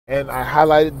and I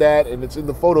highlighted that, and it's in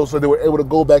the photo, so they were able to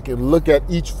go back and look at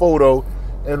each photo,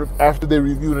 and after they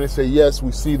reviewed it, they say, yes,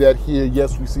 we see that here,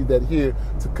 yes, we see that here,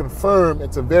 to confirm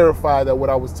and to verify that what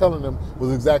I was telling them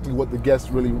was exactly what the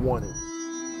guests really wanted.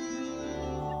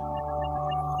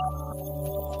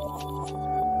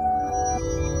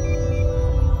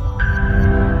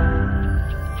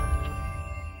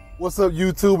 What's up,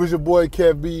 YouTube? It's your boy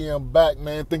Kev B. I'm back,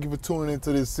 man. Thank you for tuning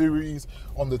into this series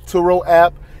on the TURO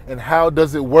app and how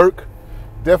does it work.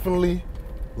 Definitely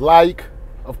like,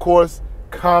 of course,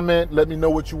 comment, let me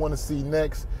know what you want to see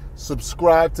next.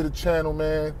 Subscribe to the channel,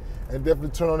 man, and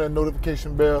definitely turn on that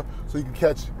notification bell so you can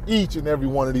catch each and every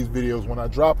one of these videos when I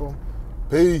drop them.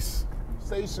 Peace.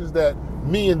 Conversations that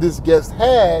me and this guest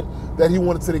had that he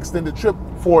wanted to extend the trip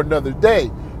for another day,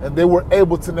 and they were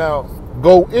able to now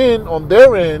go in on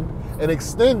their end and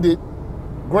extend it.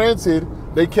 Granted,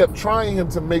 they kept trying him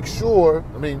to make sure,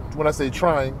 I mean, when I say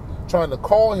trying to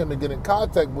call him and get in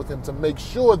contact with him to make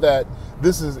sure that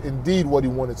this is indeed what he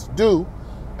wanted to do.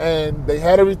 And they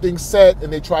had everything set,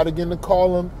 and they tried again to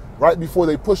call him right before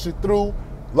they pushed it through.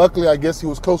 Luckily, I guess he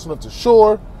was close enough to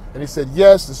shore, and he said,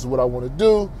 yes, this is what I want to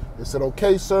do. They said,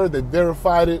 okay, sir. They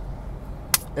verified it,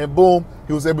 and boom,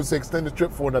 he was able to extend the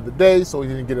trip for another day, so he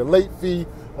didn't get a late fee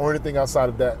or anything outside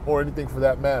of that, or anything for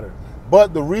that matter.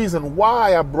 But the reason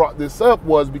why I brought this up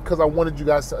was because I wanted you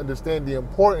guys to understand the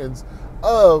importance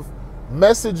of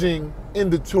messaging in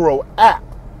the TURO app.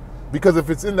 Because if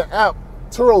it's in the app,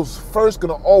 TURO's first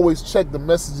gonna always check the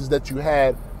messages that you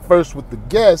had first with the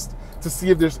guest to see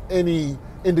if there's any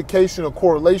indication or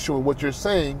correlation with what you're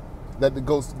saying that the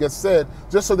guest said,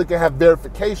 just so they can have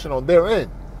verification on their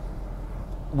end.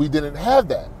 We didn't have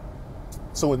that.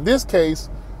 So in this case,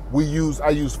 I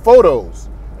used photos,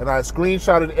 and I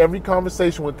screenshotted every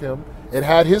conversation with him. It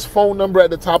had his phone number at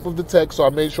the top of the text, so I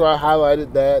made sure I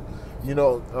highlighted that. You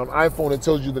know, on iPhone, it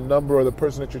tells you the number of the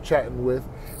person that you're chatting with,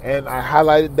 and I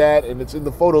highlighted that, and it's in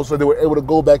the photo, so they were able to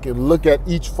go back and look at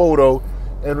each photo,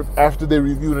 and after they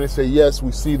reviewed it, they say, yes,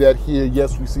 we see that here,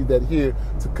 yes, we see that here,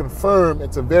 to confirm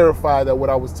and to verify that what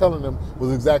I was telling them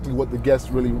was exactly what the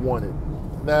guests really wanted.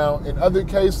 Now, in other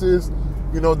cases,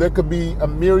 you know, there could be a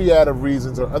myriad of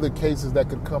reasons or other cases that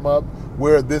could come up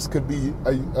where this could be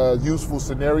a useful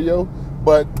scenario.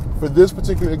 But for this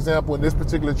particular example, in this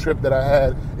particular trip that I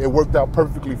had, it worked out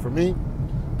perfectly for me.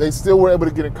 They still were able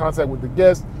to get in contact with the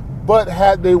guests, but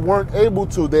had they weren't able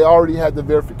to, they already had the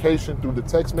verification through the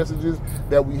text messages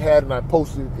that we had, and I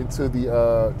posted into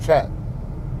the chat.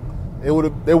 They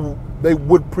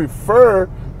would prefer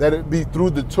that it be through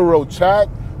the TURO chat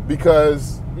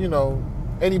because, you know,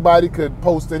 anybody could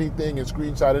post anything and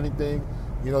screenshot anything.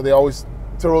 You know,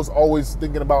 TURO's always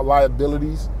thinking about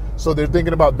liabilities. So they're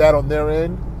thinking about that on their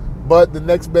end. But the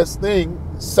next best thing,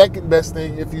 second best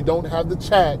thing, if you don't have the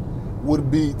chat, would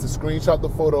be to screenshot the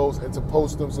photos and to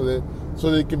post them so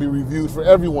they can be reviewed for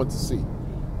everyone to see.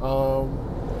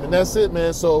 And that's it,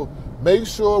 man. So make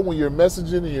sure when you're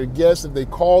messaging and your guests, if they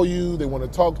call you, they want to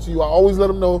talk to you, I always let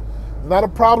them know, not a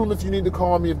problem if you need to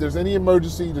call me. If there's any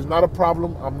emergency, there's not a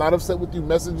problem. I'm not upset with you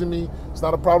messaging me. It's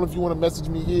not a problem if you want to message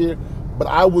me here. But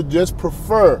I would just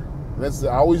prefer, I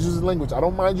always use the language, I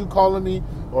don't mind you calling me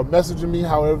or messaging me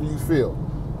however you feel.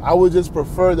 I would just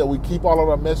prefer that we keep all of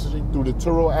our messaging through the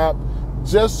TURO app,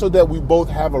 just so that we both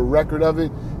have a record of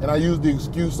it. And I use the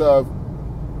excuse of,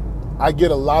 I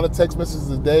get a lot of text messages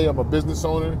a day. I'm a business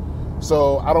owner.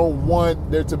 So I don't want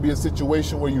there to be a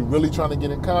situation where you're really trying to get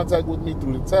in contact with me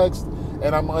through the text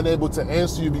and I'm unable to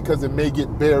answer you because it may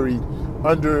get buried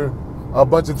under a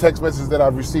bunch of text messages that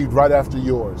I've received right after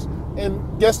yours.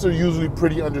 And guests are usually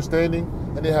pretty understanding,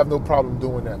 and they have no problem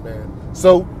doing that, man.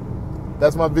 So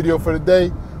that's my video for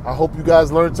today. I hope you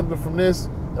guys learned something from this,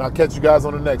 and I'll catch you guys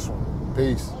on the next one.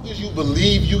 Peace. As long as you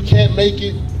believe you can't make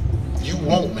it, you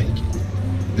won't make it.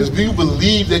 If you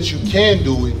believe that you can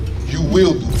do it, you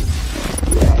will do it.